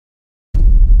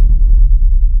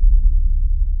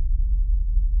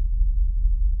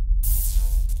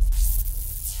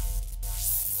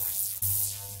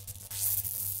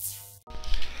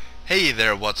Hey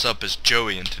there, what's up? It's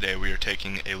Joey, and today we are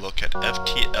taking a look at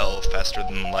FTL Faster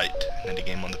Than Light, an indie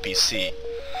game on the PC.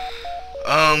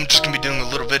 Just gonna be doing a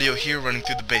little video here running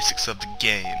through the basics of the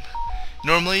game.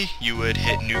 Normally, you would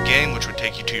hit New Game, which would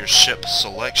take you to your ship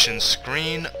selection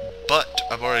screen, but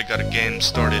I've already got a game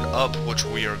started up, which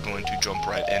we are going to jump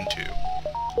right into.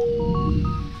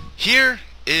 Here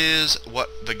is what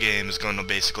the game is going to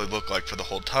basically look like for the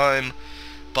whole time.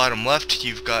 Bottom left,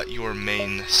 you've got your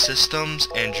main systems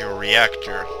and your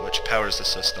reactor, which powers the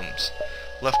systems.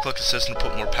 Left click a system to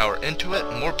put more power into it.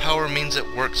 More power means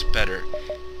it works better,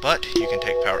 but you can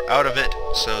take power out of it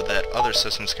so that other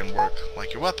systems can work,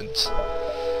 like your weapons.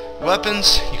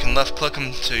 Weapons, you can left click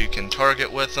them so you can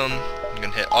target with them. You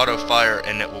can hit auto fire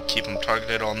and it will keep them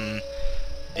targeted on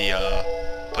the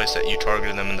place that you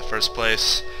targeted them in the first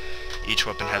place. Each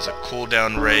weapon has a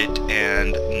cooldown rate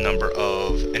and number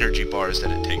of energy bars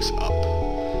that it takes up.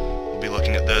 We'll be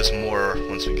looking at those more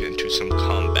once we get into some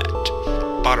combat.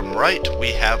 Bottom right,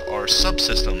 we have our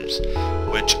subsystems,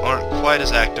 which aren't quite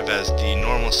as active as the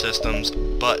normal systems,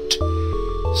 but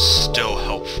still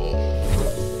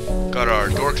helpful. Got our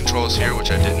door controls here,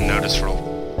 which I didn't notice for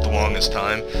the longest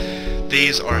time.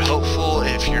 These are helpful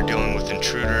if you're dealing with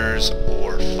intruders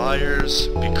or fires,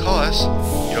 because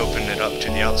you open it up to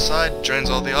the outside, drains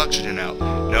all the oxygen out.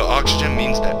 No oxygen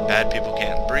means that bad people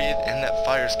can't breathe and that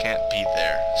fires can't be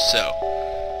there. So,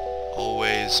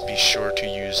 always be sure to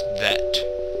use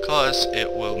that, because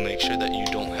it will make sure that you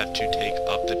don't have to take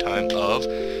up the time of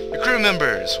your crew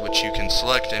members, which you can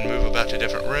select and move about to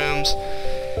different rooms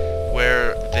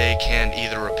where they can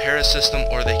either repair a system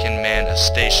or they can man a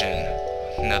station.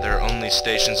 Now, there are only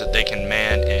stations that they can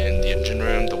man in the engine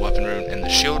room, the weapon room, and the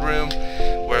shield room,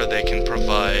 where they can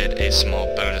provide a small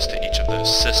bonus to each of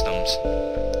those systems.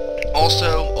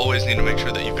 Also, always need to make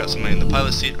sure that you've got somebody in the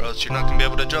pilot seat, or else you're not going to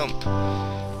be able to jump.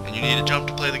 And you need to jump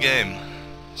to play the game,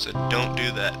 so don't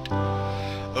do that.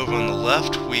 Over on the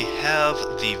left, we have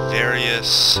the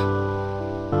various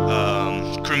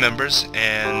crew members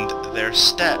and their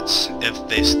stats. If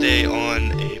they stay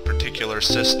on a particular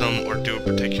system or do a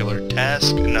particular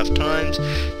task enough times,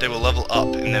 they will level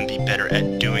up and then be better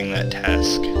at doing that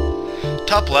task.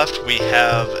 Top left, we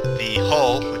have the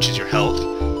hull, which is your health.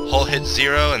 Hull hits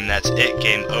 0 and that's it,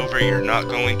 game over. You're not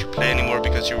going to play anymore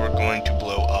because you are going to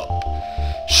blow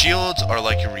up. Shields are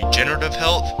like your regenerative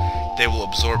health. They will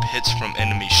absorb hits from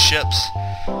enemy ships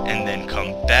and then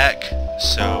come back,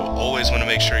 so always want to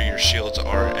make sure your shields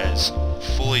are as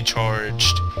fully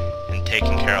charged and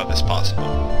taken care of as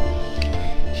possible.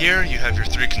 Here you have your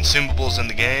three consumables in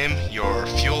the game: your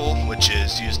fuel, which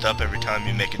is used up every time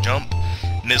you make a jump,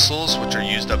 missiles, which are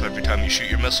used up every time you shoot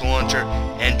your missile launcher,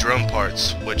 and drone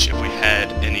parts, which if we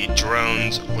had any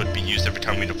drones would be used every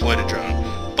time we deployed a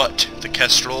drone. But the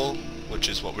Kestrel, which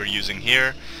is what we're using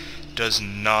here, does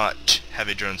not have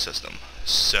a drone system,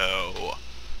 so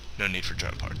no need for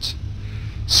drone parts.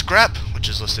 Scrap, which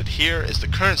is listed here, is the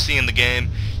currency in the game.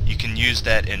 You can use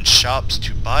that in shops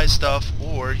to buy stuff,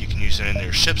 or you can use it in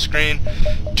your ship screen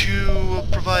to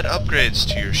provide upgrades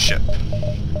to your ship.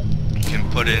 You can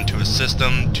put it into a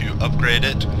system to upgrade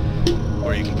it,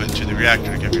 or you can put it into the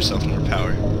reactor to give yourself more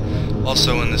power.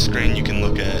 Also on the screen you can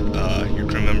look at your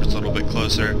crew members a little bit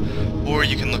closer, or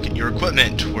you can look at your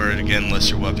equipment, where it again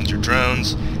lists your weapons, your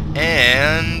drones,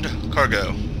 and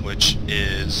cargo, which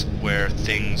is where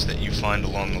things that you find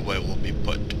along the way will be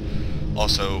put.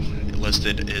 Also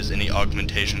listed is any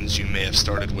augmentations you may have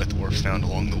started with or found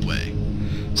along the way.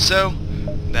 So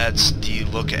that's the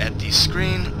look at the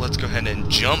screen. Let's go ahead and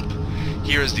jump.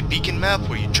 Here is the beacon map,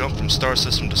 where you jump from star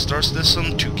system to star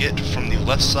system to get from the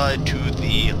left side to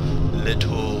the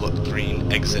little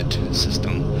green exit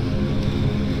system.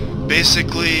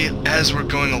 Basically, as we're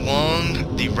going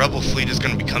along, the rebel fleet is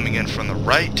going to be coming in from the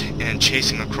right and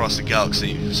chasing across the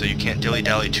galaxy, so you can't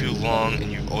dilly-dally too long,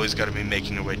 and you've always got to be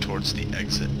making your way towards the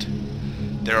exit.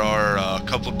 There are a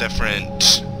couple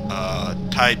different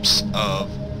types of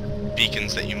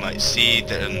beacons that you might see,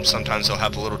 and sometimes they'll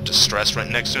have a little distress right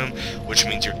next to them, which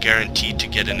means you're guaranteed to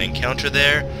get an encounter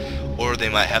there, or they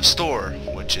might have store,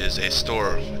 which is a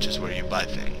store, which is where you buy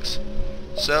things.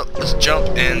 So let's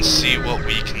jump and see what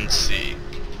we can see.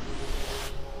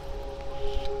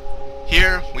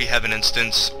 Here we have an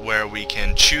instance where we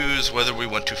can choose whether we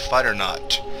want to fight or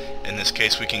not. In this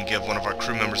case, we can give one of our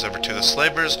crew members over to the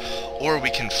slavers, or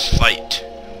we can fight,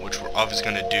 which we're obviously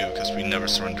going to do because we never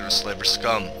surrender to slaver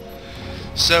scum.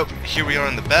 So here we are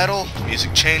in the battle.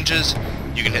 Music changes.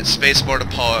 You can hit spacebar to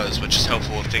pause, which is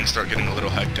helpful if things start getting a little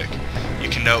hectic. You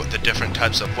can note the different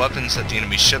types of weapons that the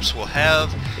enemy ships will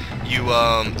have. You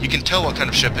can tell what kind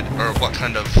of ship it, or what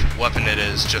kind of weapon it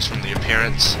is, just from the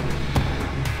appearance.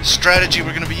 Strategy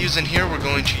we're going to be using here, we're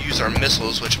going to use our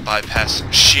missiles, which bypass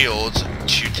shields,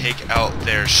 to take out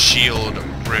their shield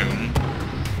room.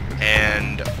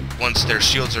 And once their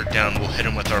shields are down, we'll hit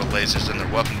them with our lasers in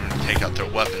their weapon room to take out their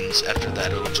weapons. After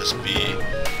that, it'll just be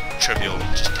trivial,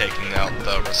 just taking out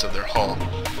the rest of their hull.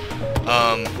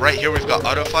 Right here we've got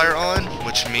auto fire on,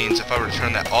 which means if I were to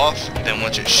turn that off, then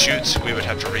once it shoots, we would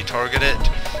have to retarget it.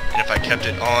 And if I kept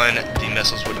it on, the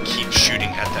missiles would keep shooting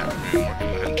at that room. We're going to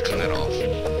go ahead and turn that off.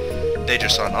 They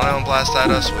just saw an ion blast at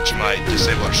us, which might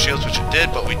disable our shields, which it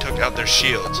did, but we took out their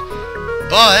shields.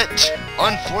 But,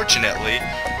 unfortunately,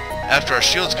 after our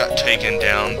shields got taken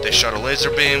down, they shot a laser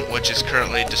beam, which is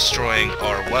currently destroying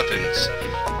our weapons.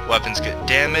 Weapons get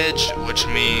damaged, which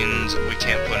means we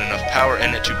can't put enough power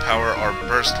in it to power our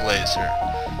burst laser.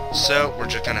 So, we're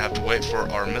just going to have to wait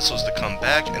for our missiles to come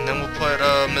back, and then we'll put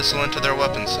a missile into their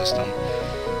weapon system.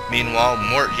 Meanwhile,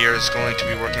 Mort here is going to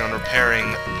be working on repairing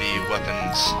the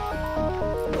weapons.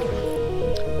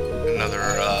 Another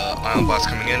ion blast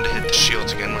coming in to hit the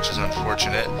shields again, which is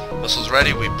unfortunate. Missiles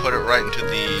ready, we put it right into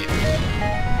the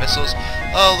missiles.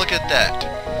 Oh, look at that.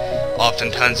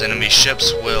 Oftentimes enemy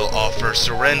ships will offer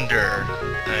surrender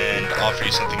and offer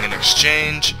you something in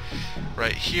exchange.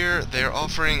 Right here, they're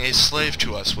offering a slave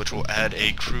to us, which will add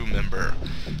a crew member.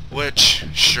 Which,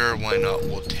 sure, why not,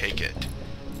 we'll take it.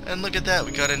 And look at that,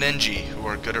 we got an NG, who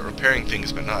are good at repairing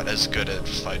things, but not as good at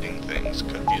fighting things.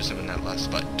 Could have used them in that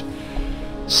last fight.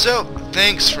 So,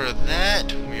 thanks for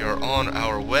that. We are on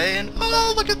our way, and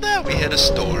oh, look at that, we hit a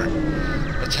store.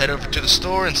 Let's head over to the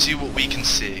store and see what we can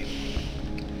see.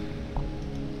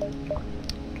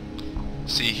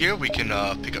 See here, we can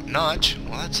pick up Notch.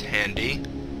 Well, that's handy.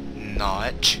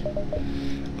 Notch.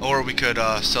 Or we could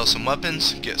sell some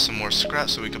weapons, get some more scrap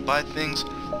so we could buy things,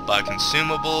 buy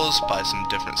consumables, buy some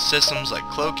different systems like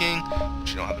cloaking,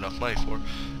 which you don't have enough money for.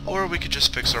 Or we could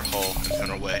just fix our hull and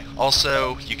on our way.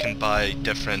 Also, you can buy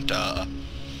different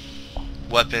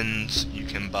weapons, you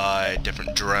can buy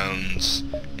different drones,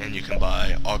 and you can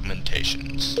buy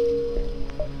augmentations.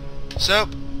 So,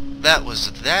 that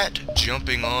was that.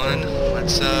 Jumping on,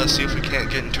 let's see if we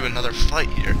can't get into another fight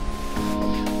here.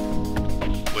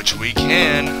 Which we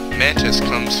can. Mantis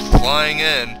comes flying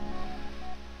in.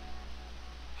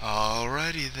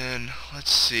 Alrighty then,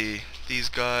 let's see. These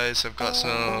guys have got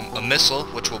a missile,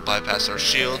 which will bypass our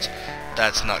shields.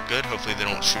 That's not good. Hopefully they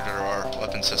don't shoot at our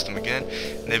weapon system again.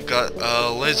 And they've got a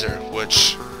laser,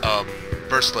 which,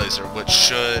 burst laser,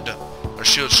 which our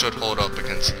shield should hold up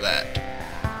against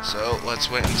that. So,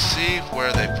 let's wait and see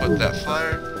where they put that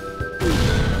fire.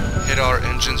 Hit our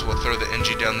engines, we'll throw the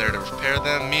NG down there to repair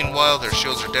them. Meanwhile, their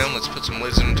shields are down, let's put some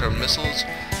lasers into our missiles.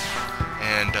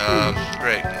 And,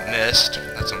 great, missed.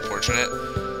 That's unfortunate.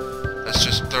 Let's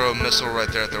just throw a missile right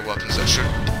there at their weapons. That should...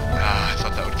 I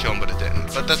thought that would kill them, but it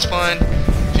didn't. But that's fine.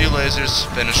 A few lasers,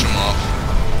 finish them off.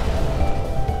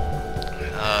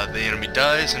 The enemy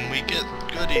dies, and we get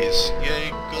goodies.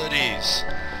 Yay, goodies.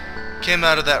 Came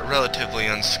out of that relatively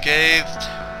unscathed.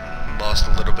 Lost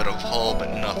a little bit of hull, but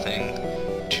nothing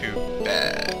too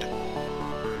bad.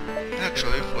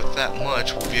 Actually, with that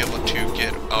much, we'll be able to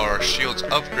get our shields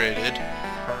upgraded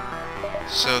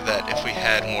so that if we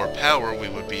had more power, we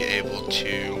would be able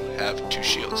to have 2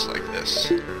 shields like this.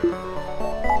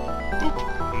 Boop.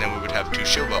 And then we would have 2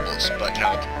 shield bubbles, but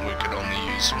no, we could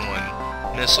only use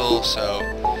 1 missile, so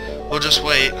we'll just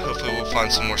wait. Hopefully we'll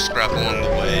find some more scrap along the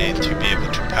way to be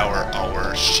able to power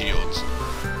our shields.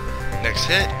 Next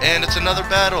hit, and it's another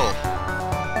battle.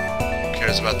 Who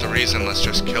cares about the reason? Let's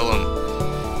just kill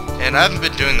them. And I haven't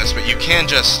been doing this, but you can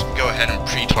just go ahead and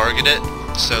pre-target it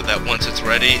so that once it's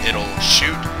ready, it'll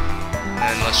shoot.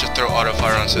 And let's just throw auto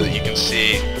fire on so that you can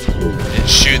see it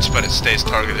shoots, but it stays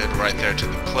targeted right there to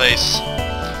the place.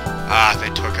 Ah, they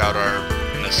took out our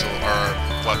missile, our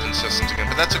weapon systems again,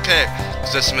 but that's okay,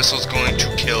 because this missile's going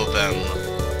to kill them.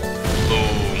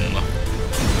 Boom.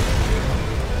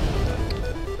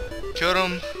 Killed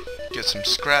them, get some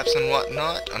scraps and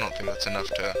whatnot. I don't think that's enough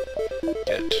to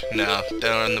get. No,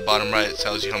 down in the bottom right it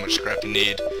tells you how much scrap you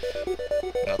need.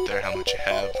 And up there how much you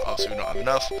have. Obviously we don't have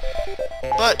enough.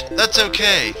 But that's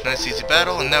okay. Nice easy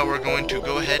battle, and now we're going to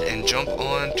go ahead and jump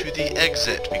on to the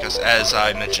exit, because as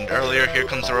I mentioned earlier, here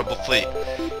comes the rebel fleet.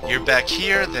 You're back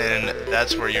here, then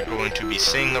that's where you're going to be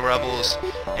seeing the rebels,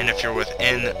 and if you're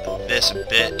within this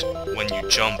bit when you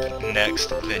jump next,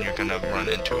 then you're gonna run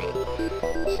into them.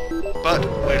 But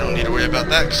we don't need to worry about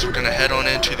that, because we're gonna head on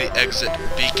into the exit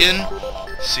beacon,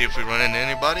 see if we run into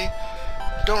anybody.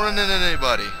 Don't run into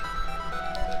anybody.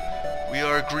 We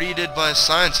are greeted by a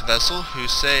science vessel who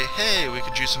say, hey, we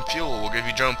could use some fuel, we'll give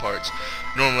you drone parts.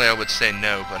 Normally I would say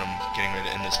no, but I'm getting ready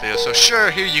to end this video, so sure,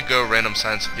 here you go, random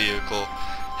science vehicle.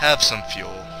 have some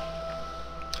fuel.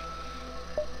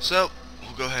 So,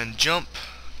 we'll go ahead and jump.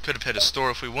 Could have hit a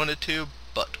store if we wanted to,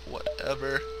 but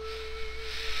whatever.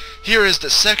 Here is the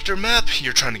sector map.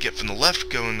 You're trying to get from the left,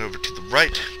 going over to the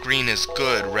right. Green is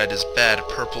good, red is bad,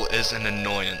 purple is an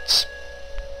annoyance.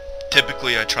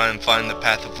 Typically I try and find the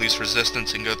path of least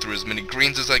resistance and go through as many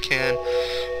greens as I can,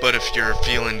 but if you're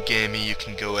feeling gamey, you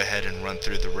can go ahead and run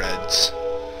through the reds.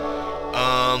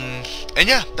 And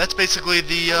yeah, that's basically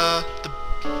the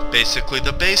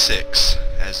basics,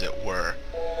 as it were.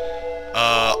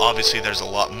 Obviously there's a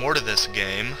lot more to this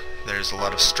game. There's a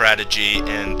lot of strategy,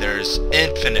 and there's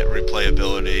infinite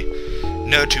replayability.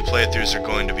 No two playthroughs are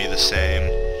going to be the same.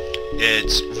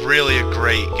 It's really a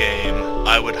great game.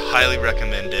 I would highly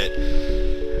recommend it.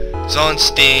 It's on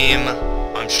Steam.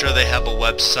 I'm sure they have a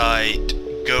website.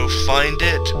 Go find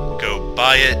it, go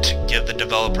buy it, give the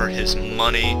developer his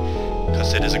money,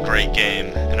 because it is a great game,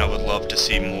 and I would love to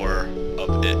see more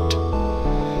of it.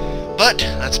 But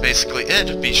that's basically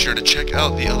it. Be sure to check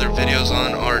out the other videos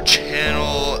on our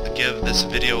channel. Give this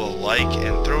video a like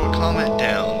and throw a comment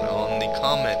down on the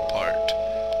comment part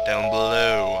down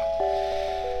below.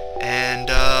 And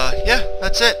yeah,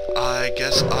 that's it. I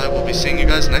guess I will be seeing you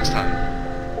guys next time.